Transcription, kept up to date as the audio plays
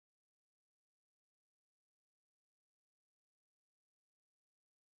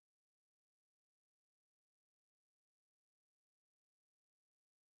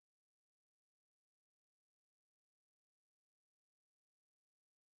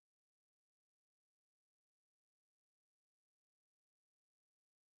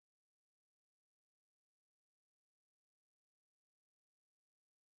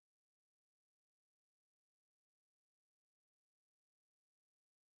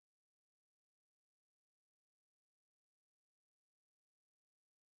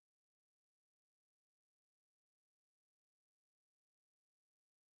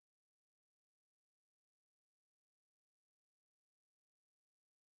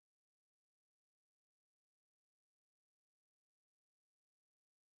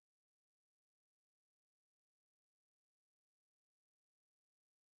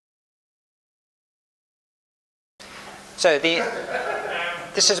So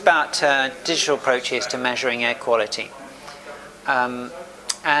this is about digital approaches to measuring air quality. And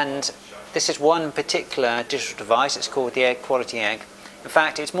this is one particular digital device. It's called the Air Quality Egg. In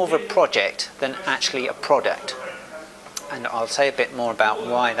fact, it's more of a project than actually a product. And I'll say a bit more about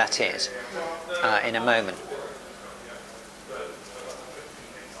why that is in a moment.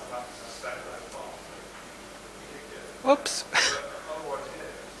 Whoops.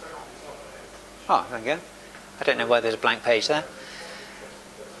 Oh, there we go. I don't know why there's a blank page there.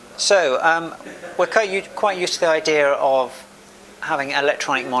 So we're quite used to the idea of having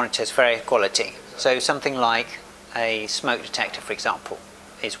electronic monitors for air quality. So something like a smoke detector, for example,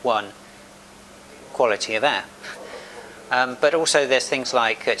 is one quality of air. But also there's things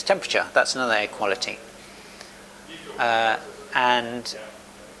like its temperature. That's another air quality. And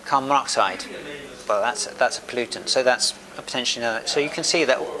carbon monoxide. Well, that's a pollutant. So that's a potentially another. So you can see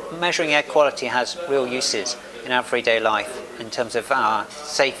that measuring air quality has real uses in everyday life in terms of our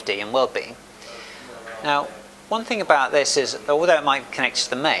safety and well-being. Now, one thing about this is, although it might connect to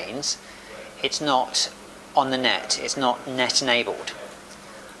the mains, it's not on the net. It's not net-enabled.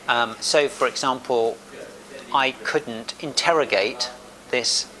 So, for example, I couldn't interrogate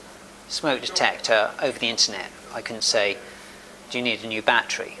this smoke detector over the internet. I couldn't say, do you need a new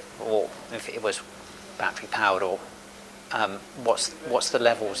battery? Or if it was battery powered, or what's the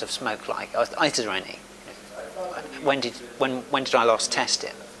levels of smoke like? Is there any? When did I last test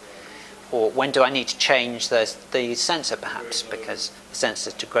it? Or when do I need to change the sensor, perhaps, because the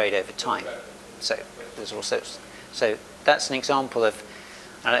sensors degrade over time? So there's also, so that's an example of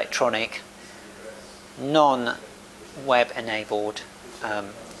an electronic, non-web enabled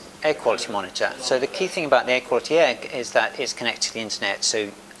air quality monitor. So the key thing about the Air Quality Egg is that it's connected to the internet,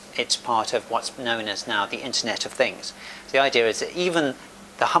 so it's part of what's known as now the Internet of Things. So the idea is that even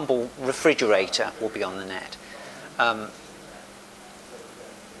the humble refrigerator will be on the net.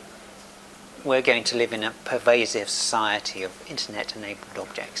 We're going to live in a pervasive society of internet-enabled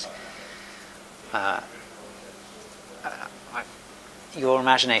objects. Your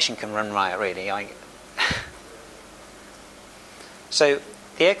imagination can run riot, really. So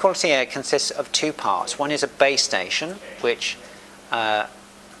the Air Quality Egg consists of two parts. One is a base station, which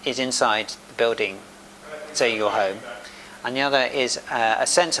is inside the building, say your home, and the other is a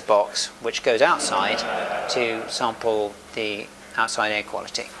sensor box which goes outside to sample the outside air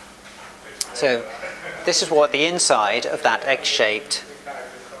quality. So this is what the inside of that egg-shaped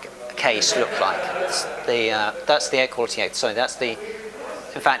case looked like. That's the Air Quality Egg. Sorry, that's the.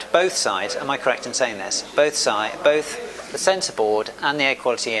 In fact, both sides. Am I correct in saying this? Both the sensor board and the Air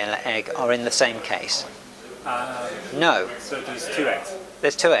Quality Egg are in the same case. No. So there's two eggs.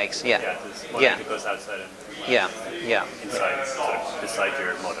 There's two eggs. Yeah. Yeah. There's one egg that goes outside and inside, sort of beside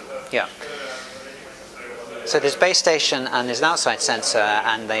your modem. Yeah. So there's base station and there's an outside sensor,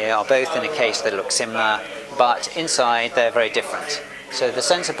 and they are both in a case that look similar, but inside they're very different. So the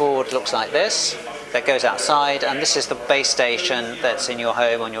sensor board looks like this, that goes outside, and this is the base station that's in your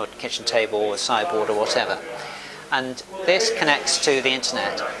home, on your kitchen table, or sideboard, or whatever. And this connects to the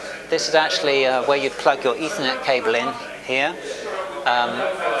internet. This is actually where you plug your Ethernet cable in here.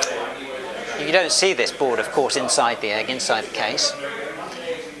 You don't see this board, of course, inside the egg, inside the case.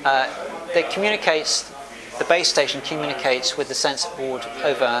 The base station communicates with the sensor board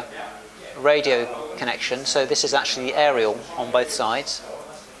over radio connection, so this is actually the aerial on both sides.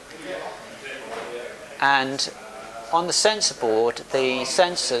 And on the sensor board, the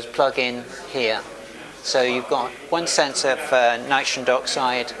sensors plug in here. So you've got one sensor for nitrogen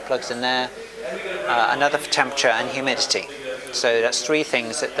dioxide, plugs in there, another for temperature and humidity. So that's three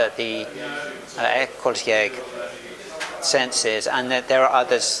things that the Air Quality Egg senses, and there are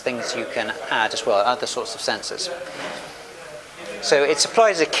other things you can add as well, other sorts of sensors. So it's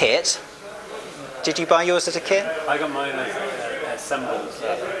supplied as a kit. Did you buy yours as a kit? I got mine assembled.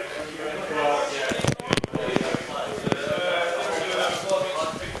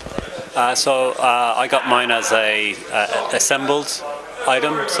 So I got mine as a assembled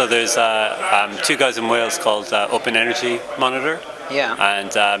item. So there's two guys in Wales called Open Energy Monitor. Yeah.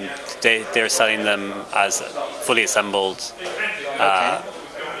 And they're selling them as fully assembled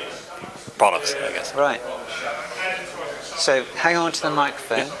products, I guess. Right. So hang on to the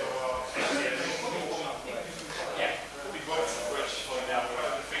microphone. Yeah.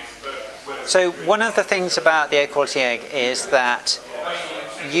 So one of the things about the Air Quality Egg is that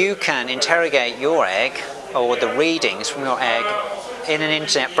you can interrogate your egg, or the readings from your egg, in an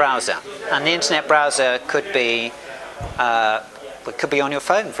internet browser. And the internet browser could be on your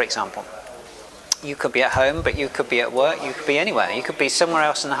phone, for example. You could be at home, but you could be at work, you could be anywhere. You could be somewhere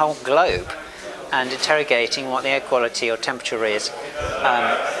else in the whole globe. and interrogating what the air quality or temperature is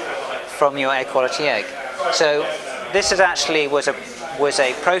from your air quality egg. So this is actually was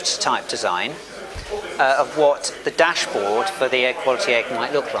a prototype design of what the dashboard for the air quality egg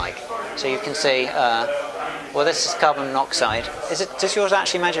might look like. So you can see, well, this is carbon monoxide. Does yours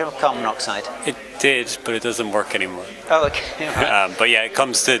actually measure carbon monoxide? It did, but it doesn't work anymore. Oh, okay. Right. But yeah, it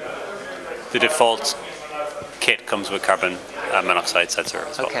comes to the default kit comes with carbon monoxide sensor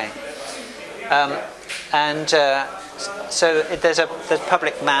as well. Okay. So there's a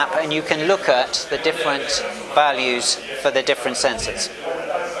public map, and you can look at the different values for the different sensors.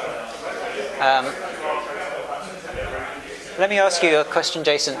 Let me ask you a question,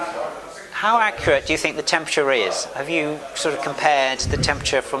 Jason. How accurate do you think the temperature is? Have you sort of compared the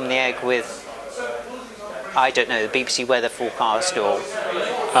temperature from the egg with, I don't know, the BBC weather forecast or?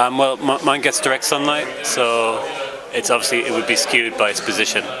 Well, mine gets direct sunlight, so it's obviously it would be skewed by its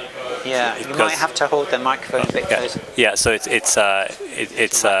position. Yeah, you might have to hold the microphone a bit closer. Yeah, so it's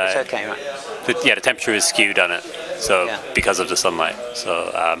okay, right? The temperature is skewed on it, so because of the sunlight,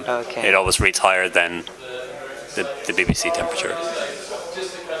 so it always reads higher than the BBC temperature.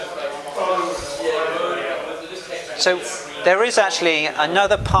 So there is actually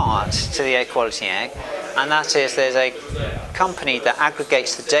another part to the air quality egg, and that is there's a company that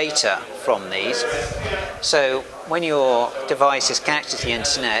aggregates the data from these. So when your device is connected to the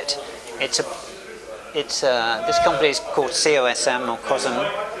internet, this company is called COSM or COSM,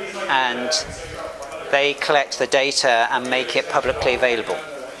 and they collect the data and make it publicly available,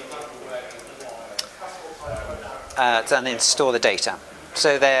 and then store the data.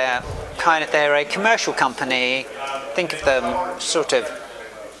 So they're a commercial company. Think of them sort of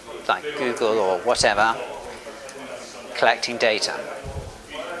like Google or whatever, collecting data.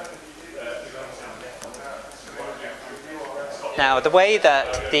 Now, the way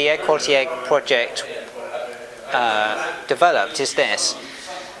that the Air Quality Egg project developed is this.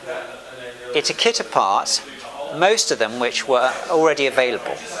 It's a kit of parts, most of them which were already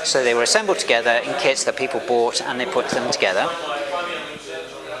available. So they were assembled together in kits that people bought, and they put them together.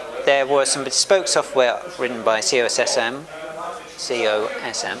 There was some bespoke software written by COSM,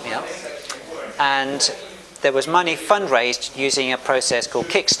 yeah. And there was money fundraised using a process called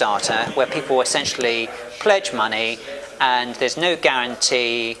Kickstarter, where people essentially pledge money, and there's no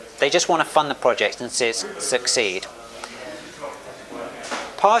guarantee. They just want to fund the project and succeed.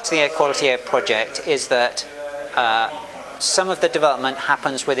 Part of the Air Quality Egg project is that some of the development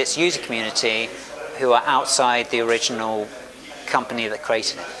happens with its user community who are outside the original company that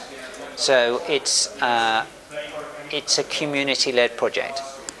created it. So it's a community-led project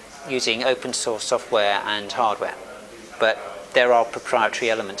using open source software and hardware, but there are proprietary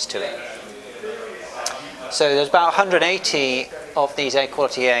elements to it. So there's about 180 of these air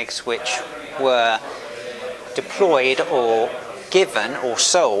quality eggs which were deployed or given or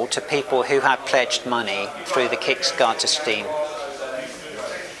sold to people who had pledged money through the Kickstarter scheme.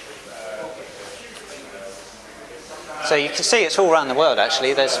 So you can see it's all around the world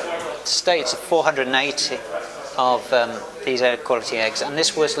actually. There's states of 480 of these air quality eggs, and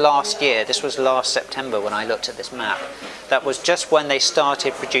this was last year, this was last September when I looked at this map. That was just when they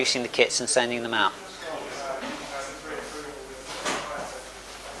started producing the kits and sending them out.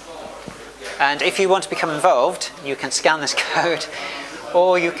 And if you want to become involved, you can scan this code,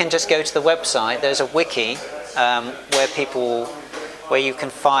 or you can just go to the website. There's a wiki where you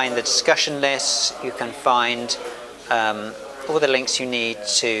can find the discussion lists, you can find all the links you need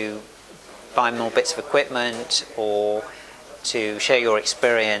to buy more bits of equipment or to share your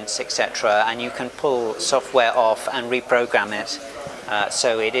experience, etc. And you can pull software off and reprogram it.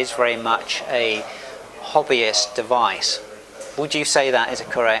 So it is very much a hobbyist device. Would you say that is a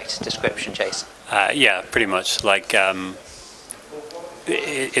correct description, Jason? Yeah, pretty much. Like,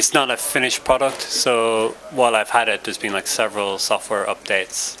 it's not a finished product, so while I've had it, there's been like several software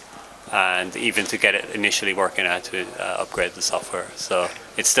updates, and even to get it initially working, I had to upgrade the software. So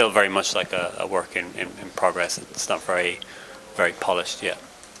it's still very much like a work in progress. It's not very polished yet.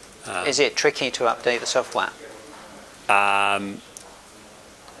 Is it tricky to update the software?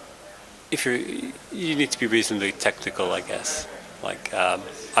 You need to be reasonably technical, I guess. Like,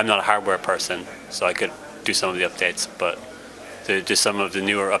 I'm not a hardware person, so I could do some of the updates, but some of the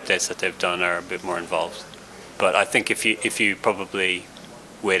newer updates that they've done are a bit more involved. But I think if you probably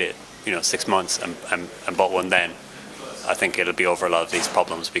waited, 6 months and bought one then, I think it'll be over a lot of these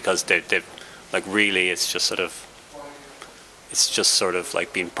problems, because they've like really it's just sort of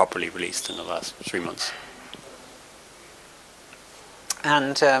like been properly released in the last 3 months.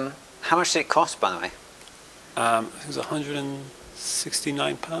 And how much did it cost, by the way? It was 160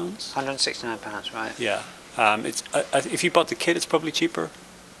 £169. £169, right? Yeah. If you bought the kit, it's probably cheaper.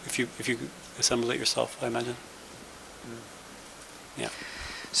 If you assemble it yourself, I imagine. Yeah.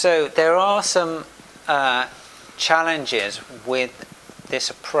 So there are some challenges with this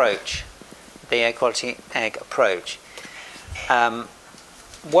approach, the air quality egg approach.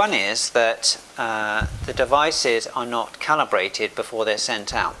 One is that the devices are not calibrated before they're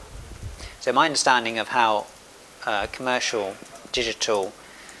sent out. So my understanding of how commercial digital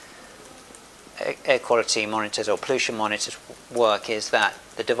air quality monitors or pollution monitors work is that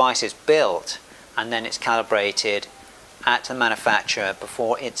the device is built and then it's calibrated at the manufacturer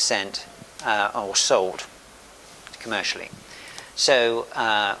before it's sent or sold commercially. So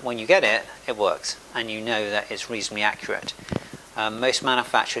when you get it, it works and you know that it's reasonably accurate. Most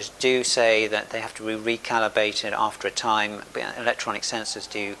manufacturers do say that they have to be recalibrated after a time. Electronic sensors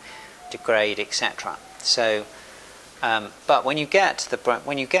do degrade, etc. So, but when you get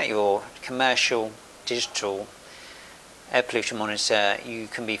your commercial digital air pollution monitor, you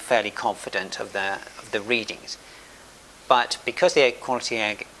can be fairly confident of the readings. But because the air quality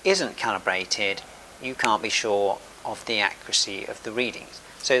egg isn't calibrated, you can't be sure of the accuracy of the readings.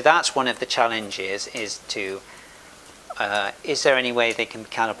 So that's one of the challenges: is there any way they can be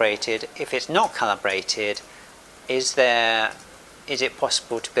calibrated? If it's not calibrated, is it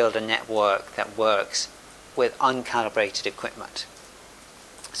possible to build a network that works with uncalibrated equipment?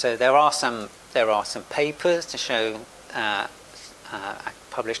 So there are some papers to show,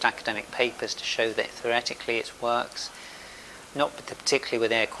 published academic papers to show that theoretically it works, not particularly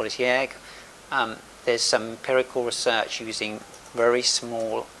with air quality egg. There's some empirical research using very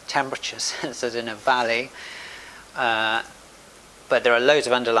small temperature sensors in a valley, but there are loads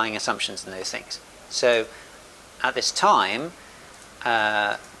of underlying assumptions in those things. So at this time,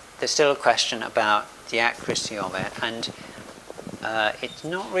 there's still a question about the accuracy of it, and it's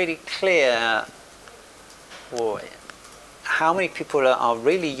not really clear how many people are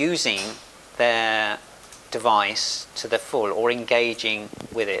really using their device to the full or engaging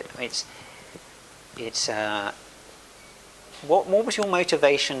with it. What was your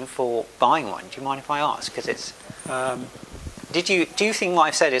motivation for buying one? Do you mind if I ask? Because it's. Do you think what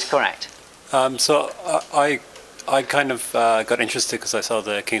I've said is correct? So I kind of got interested because I saw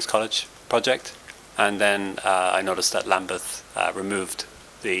the King's College project, and then I noticed that Lambeth removed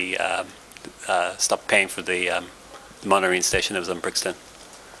stopped paying for the monorail station that was on Brixton.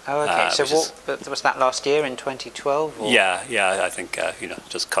 Oh, okay. So was that last year in 2012? Or? Yeah. I think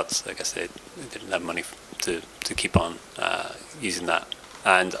just cuts. I guess they didn't have money to keep on using that.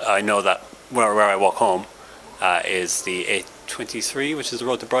 And I know that where I walk home is the A23, which is the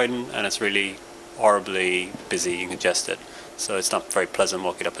road to Brighton, and it's really horribly busy and congested. So it's not very pleasant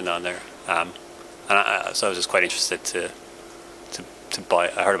walking up and down there. So I was just quite interested to buy.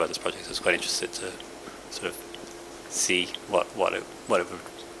 I heard about this project. So I was quite interested to sort of see what it would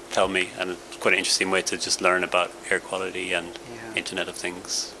tell me, and it's quite an interesting way to just learn about air quality and Internet of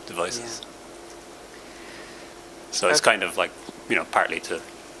Things devices. Yeah. So it's kind of like, partly to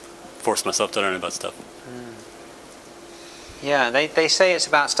force myself to learn about stuff. Yeah, they say it's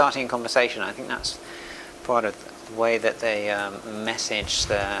about starting a conversation. I think that's part of the way that they message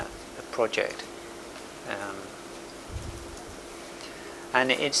the project. And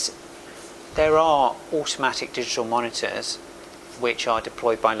there are automatic digital monitors which are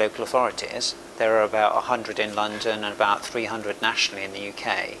deployed by local authorities. There are about 100 in London and about 300 nationally in the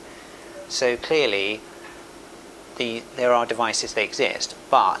UK. So clearly there are devices that exist,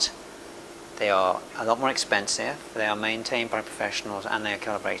 but they are a lot more expensive, they are maintained by professionals, and they are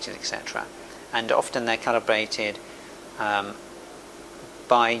calibrated, etc. And often they're calibrated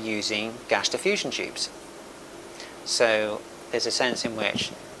by using gas diffusion tubes. So there's a sense in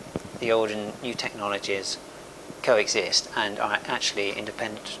which the old and new technologies coexist and are actually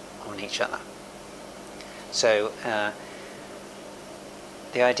independent on each other. So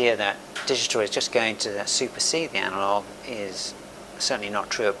the idea that digital is just going to supersede the analog is certainly not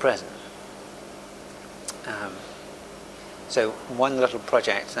true at present. So one little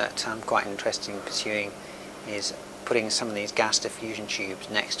project that I'm quite interested in pursuing is putting some of these gas diffusion tubes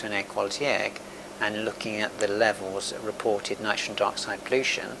next to an air quality egg and looking at the levels of reported nitrogen dioxide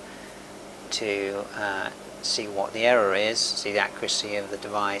pollution to see what the error is, see the accuracy of the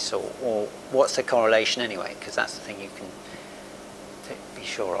device, or what's the correlation anyway, because that's the thing you can be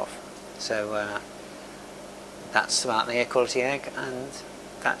sure of. So that's about the air quality egg, and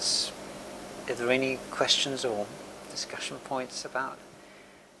are there any questions or discussion points about